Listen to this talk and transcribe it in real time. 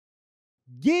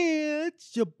Yeah,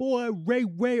 it's your boy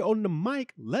Ray on the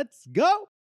mic. Let's go.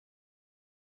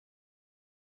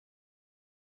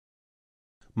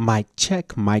 Mic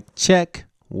check, mic check.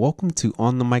 Welcome to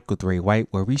On the Mic with Ray White,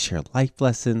 where we share life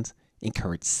lessons,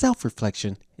 encourage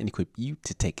self-reflection, and equip you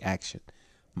to take action.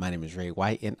 My name is Ray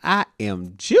White, and I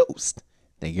am juiced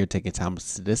that you're taking time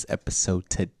to this episode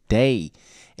today.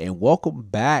 And welcome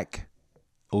back,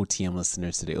 OTM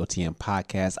listeners, to the OTM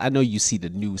podcast. I know you see the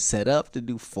new setup, the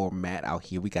new format out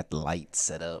here. We got the lights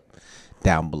set up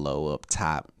down below, up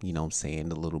top, you know what I'm saying,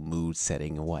 the little mood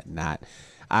setting and whatnot.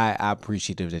 I'm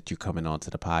appreciative that you're coming on to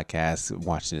the podcast,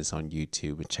 watching this on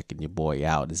YouTube and checking your boy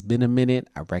out. It's been a minute.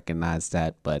 I recognize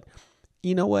that, but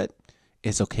you know what?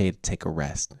 It's okay to take a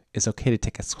rest. It's okay to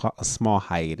take a small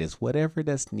hiatus, whatever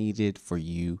that's needed for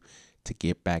you to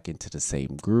get back into the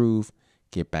same groove,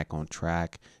 get back on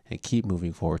track, and keep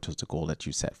moving forward towards the goal that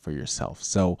you set for yourself.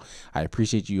 So I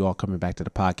appreciate you all coming back to the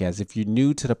podcast. If you're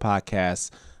new to the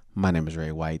podcast, my name is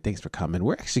Ray White. Thanks for coming.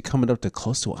 We're actually coming up to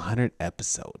close to 100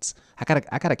 episodes. I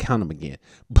gotta count them again,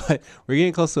 but we're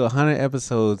getting close to 100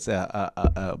 episodes.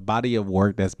 A body of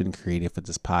work that's been created for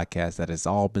this podcast that has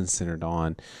all been centered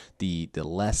on the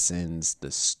lessons,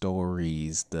 the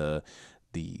stories, the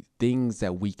things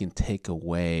that we can take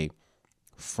away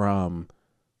from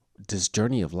this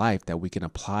journey of life that we can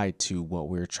apply to what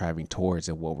we're striving towards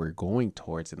and what we're going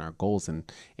towards in our goals.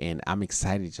 And I'm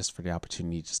excited just for the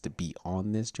opportunity just to be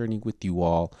on this journey with you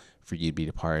all, for you to be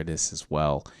a part of this as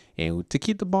well, and to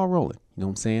keep the ball rolling. You know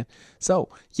what I'm saying? So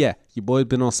yeah, your boy's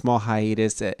been on small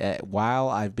hiatus. While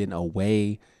I've been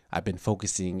away, I've been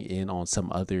focusing in on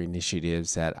some other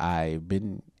initiatives that I've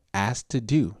been asked to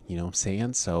do, you know what I'm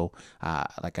saying? So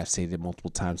like I've stated multiple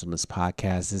times on this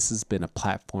podcast, this has been a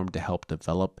platform to help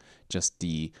develop just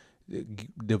the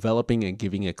developing and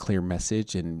giving a clear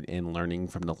message and learning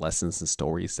from the lessons and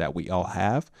stories that we all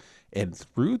have. And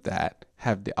through that,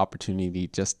 have the opportunity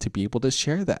just to be able to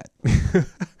share that,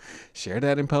 share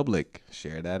that in public,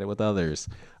 share that with others.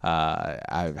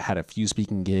 I've had a few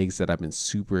speaking gigs that I've been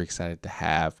super excited to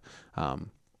have.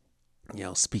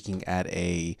 Speaking at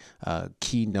a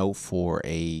keynote for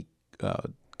a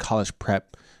college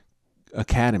prep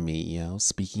academy,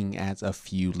 speaking at a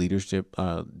few leadership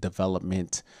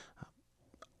development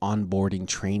onboarding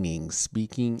trainings,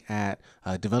 speaking at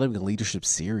developing a leadership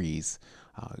series,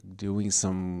 doing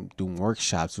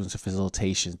workshops, doing some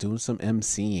facilitations, doing some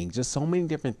emceeing, just so many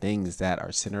different things that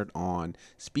are centered on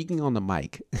speaking on the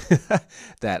mic.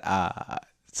 That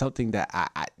something that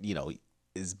I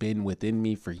has been within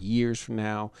me for years from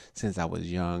now, since I was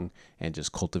young, and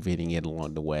just cultivating it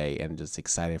along the way, and just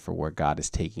excited for where God is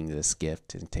taking this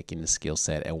gift and taking the skill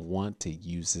set, and want to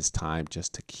use this time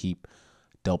just to keep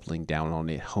doubling down on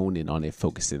it, honing on it,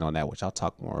 focusing on that, which I'll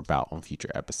talk more about on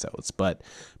future episodes. But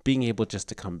being able just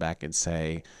to come back and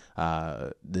say,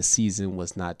 the season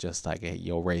was not just like, hey,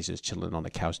 yo, Ray's just chilling on the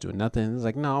couch doing nothing. It's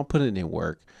like, no, I'm putting in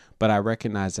work, but I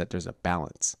recognize that there's a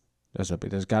balance.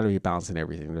 There's got to be a balance in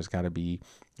everything. There's got to be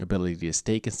ability to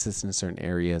stay consistent in certain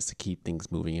areas to keep things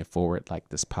moving it forward, like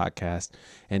this podcast,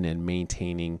 and then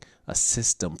maintaining a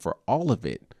system for all of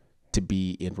it to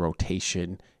be in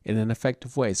rotation in an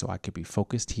effective way. So I could be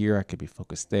focused here, I could be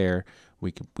focused there.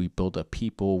 We build up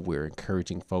people. We're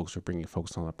encouraging folks. We're bringing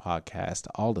folks on the podcast.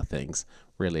 All the things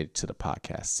related to the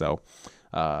podcast. So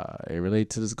it related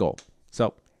to this goal.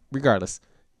 So regardless,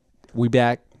 we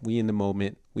back. We in the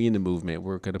moment. We in the movement.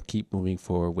 We're gonna keep moving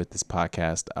forward with this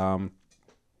podcast.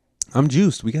 I'm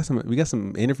juiced. We got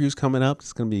some interviews coming up.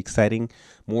 It's gonna be exciting.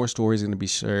 More stories gonna be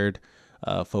shared.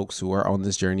 Folks who are on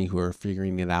this journey, who are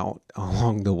figuring it out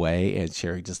along the way, and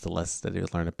sharing just the lessons that they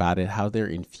learn about it, how they're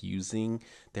infusing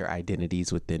their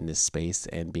identities within this space,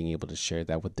 and being able to share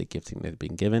that with the gifting they've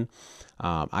been given.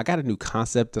 I got a new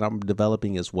concept that I'm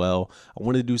developing as well. I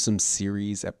want to do some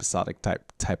series, episodic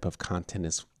type of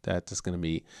content that's going to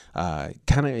be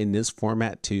kind of in this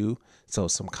format too. So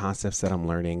some concepts that I'm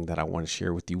learning that I want to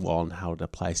share with you all and how it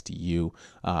applies to you.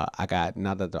 Now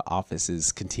that the office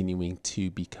is continuing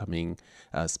to becoming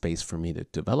a space for me to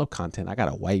develop content, I got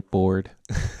a whiteboard.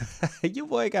 The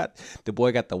boy got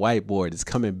the whiteboard. It's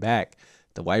coming back.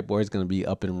 The whiteboard is going to be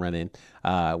up and running,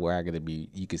 where I'm going to be,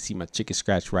 you can see my chicken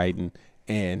scratch writing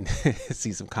and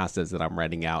see some concepts that I'm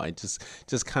writing out, and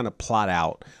just kind of plot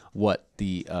out what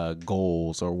the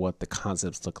goals or what the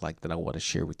concepts look like that I want to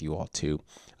share with you all too.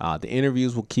 The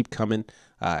interviews will keep coming.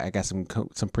 I got some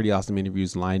pretty awesome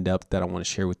interviews lined up that I want to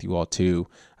share with you all too.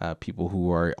 People who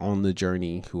are on the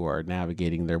journey, who are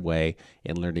navigating their way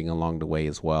and learning along the way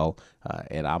as well.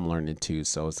 And I'm learning too.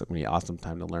 So it's going to be an awesome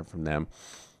time to learn from them.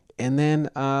 And then,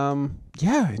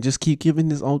 yeah, and just keep giving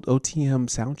this old OTM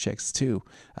sound checks too,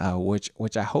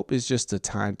 which I hope is just a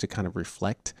time to kind of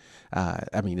reflect.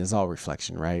 I mean, it's all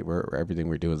reflection, right? Everything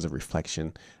we're doing is a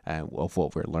reflection of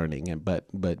what we're learning, and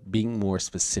but being more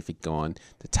specific on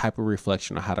the type of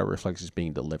reflection or how the reflection is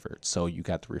being delivered. So you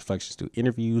got the reflections through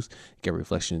interviews, you get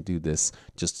reflections through this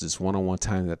one-on-one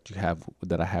time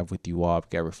that I have with you all. I've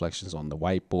got reflections on the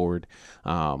whiteboard.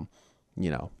 You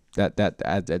know, that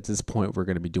at this point we're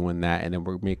going to be doing that, and then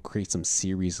we're going to create some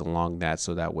series along that,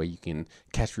 so that way you can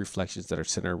catch reflections that are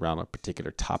centered around a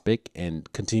particular topic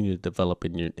and continue to develop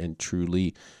and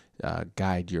truly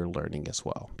guide your learning as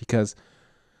well, because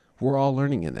we're all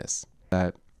learning in this.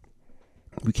 That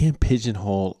we can't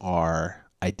pigeonhole our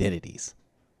identities.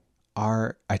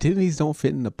 Our identities don't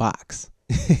fit in the box.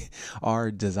 Our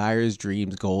desires,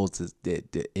 dreams, goals,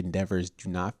 endeavors do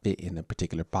not fit in a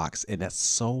particular box. And that's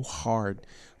so hard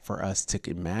for us to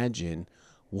imagine.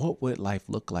 What would life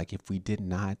look like if we did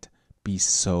not be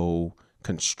so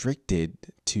constricted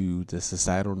to the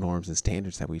societal norms and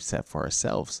standards that we've set for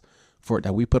ourselves,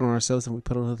 that we put on ourselves and we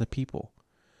put on other people?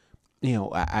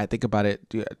 I think about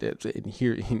it in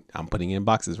here. I'm putting in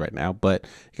boxes right now, but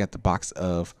you got the box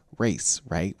of race,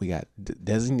 right? We got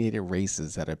designated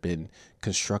races that have been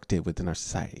constructed within our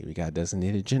society. We got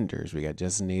designated genders. We got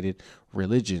designated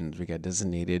religions. We got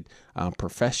designated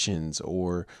professions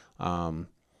or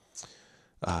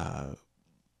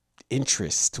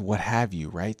interest, what have you,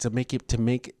 right? To make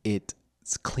it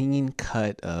clean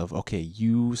cut of, okay,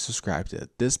 you subscribe to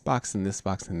this box and this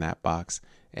box and that box,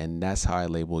 and that's how I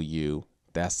label you.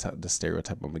 That's the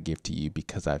stereotype I'm gonna give to you,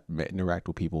 because I've interact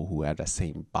with people who have that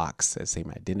same box, that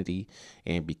same identity,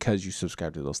 and because you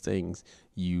subscribe to those things,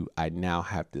 I now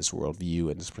have this worldview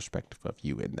and this perspective of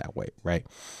you in that way, right?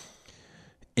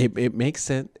 It makes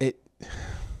sense. I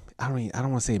don't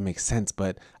want to say it makes sense,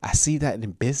 but I see that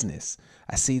in business.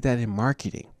 I see that in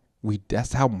marketing.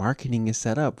 That's how marketing is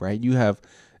set up, right? You have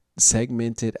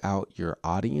segmented out your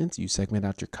audience, you segment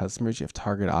out your customers, you have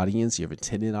target audience, you have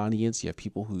intended audience, you have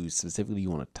people who specifically you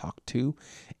want to talk to,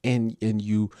 and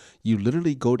you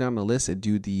literally go down the list and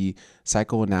do the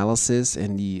psychoanalysis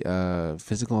and the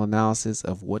physical analysis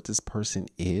of what this person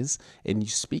is, and you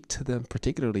speak to them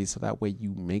particularly, so that way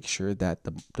you make sure that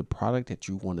the product that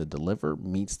you want to deliver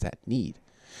meets that need.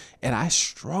 And I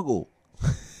struggle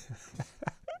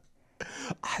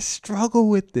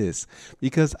with this,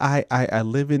 because I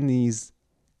live in these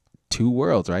two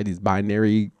worlds, right? These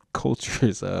binary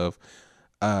cultures of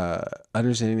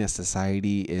understanding that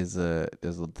society there's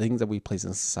the things that we place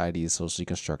in society is socially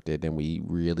constructed, and we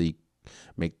really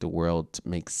make the world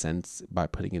make sense by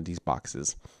putting in these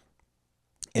boxes.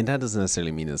 And that doesn't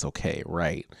necessarily mean it's okay,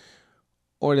 right?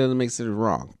 Or it doesn't make it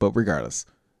wrong. But regardless,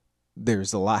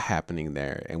 there's a lot happening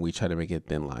there, and we try to make it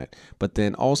thin line. But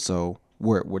then also,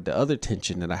 where the other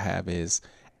tension that I have is,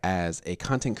 as a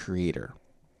content creator,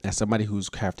 as somebody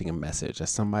who's crafting a message, as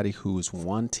somebody who's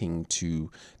wanting to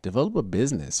develop a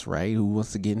business, right? Who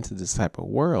wants to get into this type of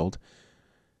world,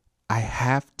 I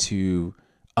have to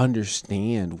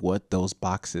understand what those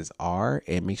boxes are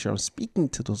and make sure I'm speaking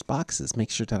to those boxes,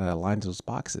 make sure that I align to those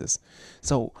boxes.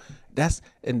 So that's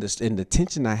and the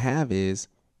tension I have is,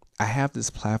 I have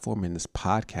this platform and this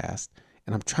podcast,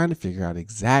 and I'm trying to figure out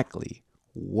exactly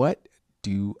what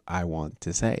do I want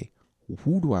to say?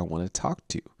 Who do I want to talk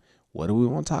to? What do we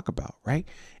want to talk about? Right.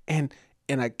 And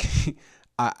and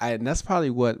that's probably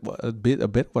what a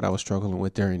bit what I was struggling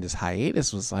with during this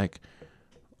hiatus was like,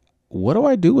 what do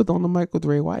I do with On the Mic with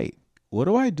Ray White? What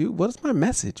do I do? What is my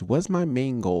message? What's my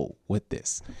main goal with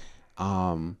this?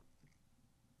 And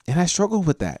I struggle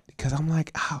with that, because I'm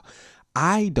like, oh,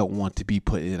 I don't want to be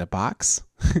put in a box.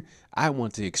 I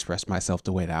want to express myself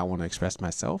the way that I want to express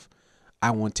myself.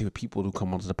 I want people to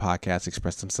come onto the podcast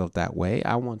express themselves that way.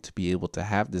 I want to be able to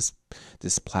have this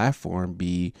platform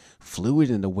be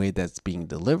fluid in the way that's being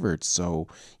delivered. So,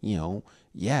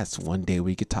 yes, one day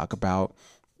we could talk about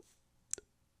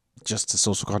just the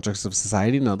social contracts of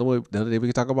society. Another day we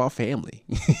could talk about family.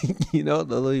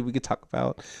 Another day we could talk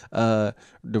about the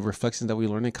reflections that we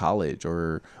learn in college,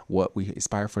 or what we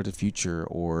aspire for the future,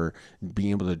 or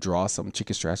being able to draw some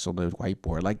chicken scratch on the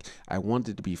whiteboard. Like, I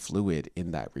wanted to be fluid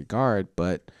in that regard,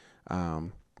 but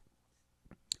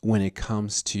when it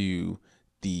comes to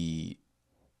the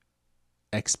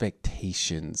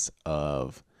expectations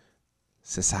of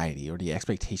society, or the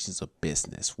expectations of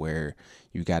business, where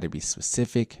you got to be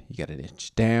specific, you got to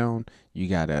niche down, you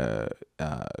got to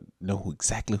know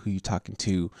exactly who you're talking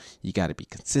to, you got to be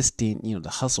consistent, the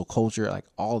hustle culture, like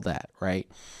all that, right?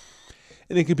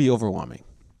 And it could be overwhelming.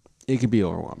 It could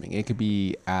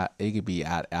be out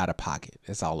of pocket.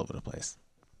 It's all over the place.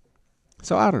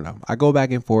 So I don't know. I go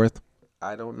back and forth.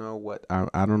 I don't know what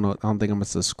I don't know. I don't think I'm gonna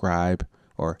subscribe,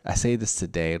 or I say this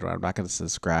today, but I'm not gonna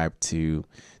subscribe to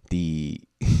the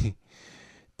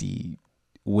the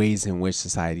ways in which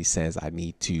society says I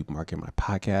need to market my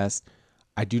podcast.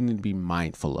 I do need to be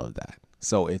mindful of that.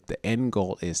 So if the end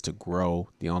goal is to grow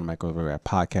the On the Micro Three White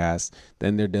podcast,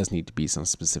 then there does need to be some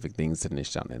specific things to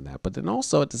niche down in that. But then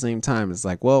also at the same time, it's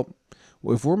like, well,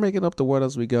 if we're making up the world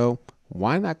as we go,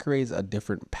 why not create a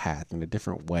different path in a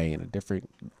different way and a different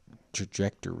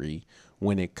trajectory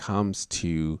when it comes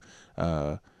to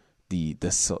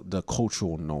the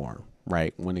cultural norm,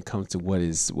 right? When it comes to what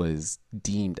is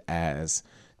deemed as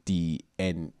the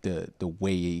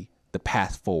way, the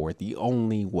path forward, the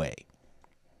only way.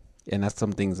 And that's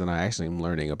some things that I actually am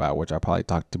learning about, which I'll probably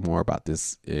talk to more about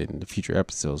this in the future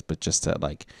episodes. But just that,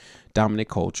 like, dominant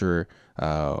culture,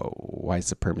 white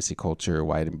supremacy culture,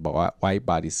 white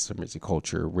body supremacy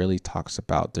culture really talks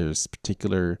about there's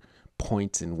particular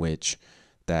points in which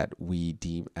that we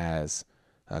deem as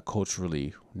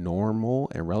culturally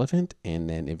normal and relevant, and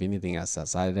then if anything else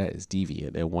outside of that is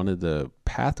deviant. And one of the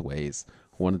pathways,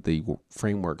 one of the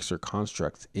frameworks or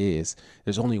constructs is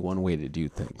there's only one way to do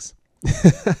things.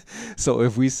 So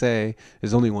if we say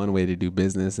there's only one way to do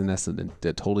business, and that's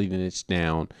to totally niche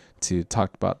down to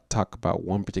talk about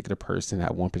one particular person,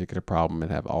 have one particular problem,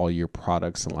 and have all your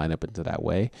products and line up into that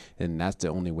way, and that's the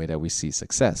only way that we see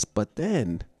success. But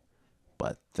then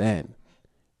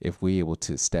if we're able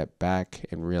to step back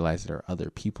and realize there are other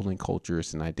people and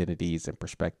cultures and identities and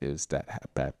perspectives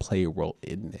that play a role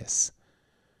in this,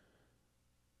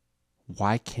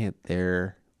 why can't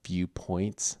their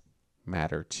viewpoints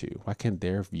matter too? Why can't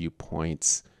their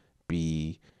viewpoints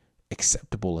be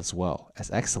acceptable as well as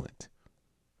excellent?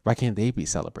 Why can't they be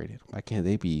celebrated? Why can't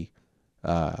they be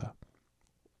highlighted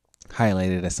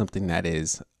as something that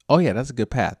is, oh yeah, that's a good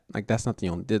path? Like, that's not the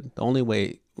only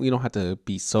way. We don't have to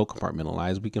be so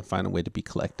compartmentalized. We can find a way to be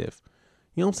collective.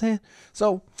 You know what I'm saying?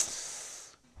 So,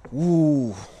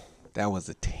 ooh, that was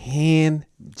a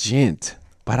tangent,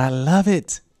 but I love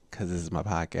it because this is my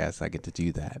podcast. I get to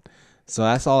do that. So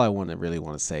that's all I really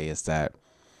want to say is that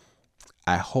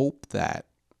I hope that,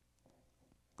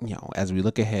 you know, as we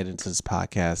look ahead into this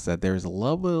podcast, that there's a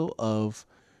level of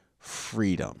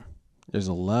freedom. There's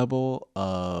a level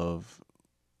of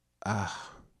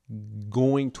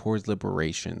going towards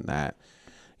liberation, that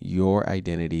your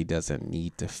identity doesn't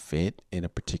need to fit in a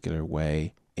particular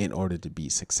way in order to be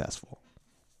successful.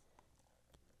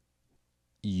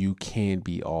 You can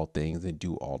be all things and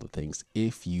do all the things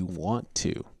if you want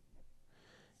to.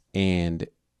 And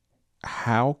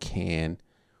how can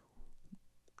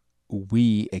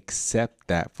we accept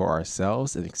that for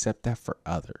ourselves and accept that for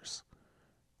others?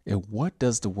 And what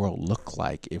does the world look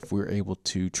like if we're able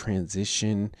to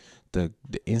transition the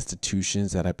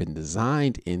institutions that have been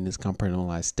designed in this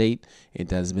compartmentalized state,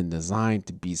 it has been designed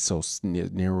to be so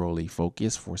narrowly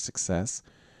focused for success?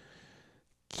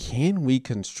 Can we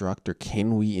construct, or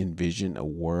can we envision a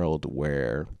world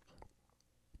where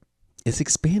it's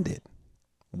expanded,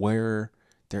 where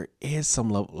there is some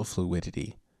level of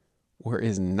fluidity, where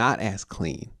it's not as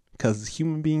clean? Because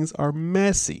human beings are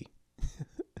messy.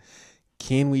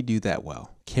 Can we do that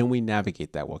well? Can we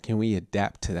navigate that well? Can we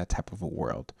adapt to that type of a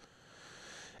world?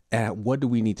 And what do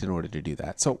we need in order to do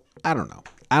that? So I don't know.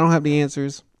 I don't have the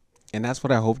answers. And that's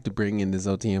what I hope to bring in this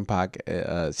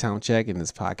OTM sound check in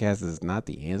this podcast, is not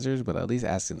the answers, but at least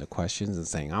asking the questions and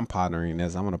saying, I'm pondering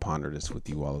this. I'm going to ponder this with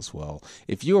you all as well.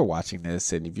 If you are watching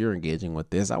this and if you're engaging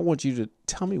with this, I want you to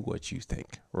tell me what you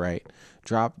think, right?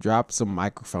 Drop some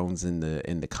microphones in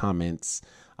the comments.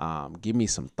 Give me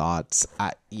some thoughts.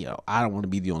 I don't want to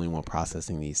be the only one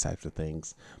processing these types of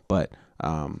things, but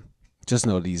just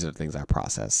know these are the things I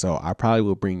process. So I probably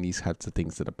will bring these types of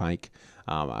things to the mic.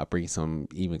 I'll bring some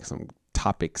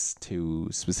topics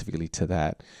specifically to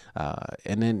that.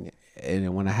 And then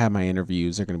when I have my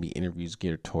interviews, they're going to be interviews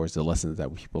geared towards the lessons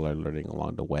that people are learning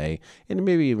along the way, and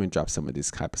maybe even drop some of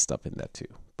this type of stuff in that too.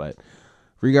 But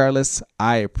regardless,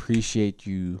 I appreciate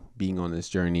you being on this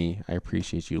journey. I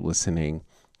appreciate you listening.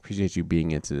 Appreciate you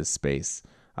being into this space.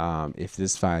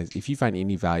 If you find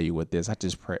any value with this, I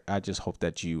just hope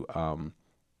that you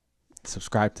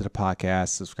subscribe to the podcast,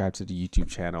 subscribe to the YouTube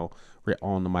channel. We're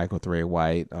on the Michael Three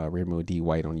White, Rainbow D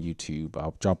White on YouTube.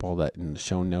 I'll drop all that in the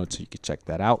show notes so you can check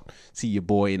that out. See your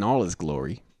boy in all his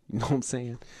glory. You know what I'm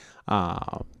saying?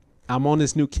 I'm on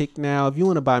this new kick now. If you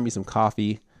want to buy me some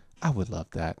coffee, I would love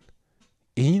that.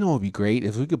 And you know, it'd be great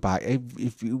if we could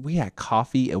if we had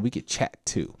coffee and we could chat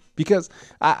too. because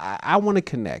I want to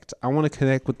connect. I want to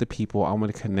connect with the people. I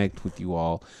want to connect with you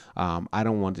all. I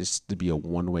don't want this to be a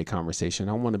one-way conversation.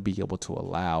 I want to be able to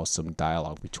allow some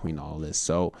dialogue between all this.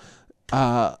 So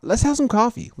let's have some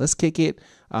coffee. Let's kick it.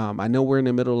 I know we're in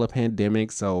the middle of a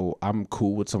pandemic, so I'm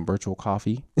cool with some virtual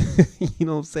coffee. You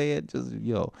know what I'm saying? Just,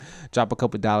 drop a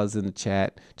couple dollars in the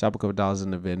chat, drop a couple dollars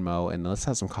in the Venmo, and let's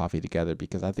have some coffee together,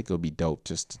 because I think it'll be dope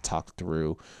just to talk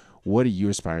through, what are you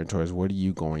aspiring towards? What are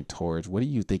you going towards? What are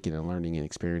you thinking and learning and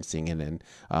experiencing? And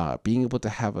then being able to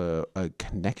have a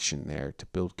connection there to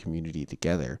build community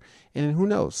together. And then who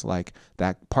knows, like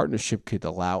that partnership could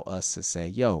allow us to say,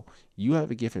 yo, you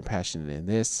have a gift and passion in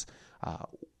this.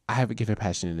 I have a gift and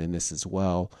passion in this as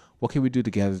well. What can we do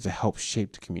together to help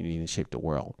shape the community and shape the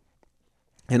world?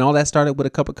 And all that started with a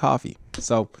cup of coffee.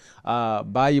 So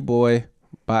buy your boy,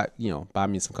 buy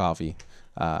me some coffee.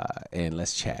 And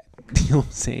let's chat. You know what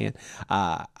I'm saying?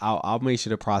 I'll make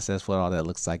sure to process what all that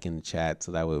looks like in the chat,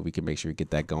 so that way we can make sure we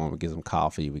get that going. We get some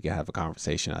coffee. We can have a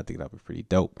conversation. I think that'll be pretty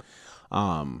dope.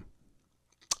 All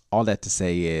that to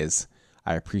say is,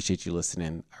 I appreciate you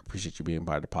listening. I appreciate you being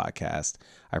part of the podcast.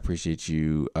 I appreciate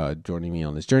you joining me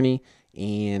on this journey.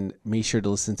 And make sure to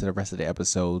listen to the rest of the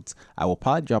episodes. I will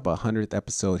probably drop a 100th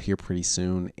episode here pretty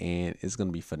soon, and it's going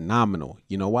to be phenomenal.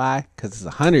 You know why? Because it's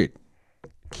 100.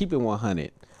 Keep it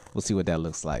 100. We'll see what that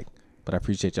looks like. But I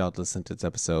appreciate y'all listening to this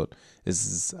episode. This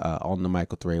is On the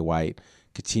Mic with Ray White.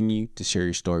 Continue to share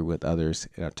your story with others,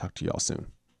 and I'll talk to y'all soon.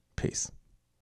 Peace.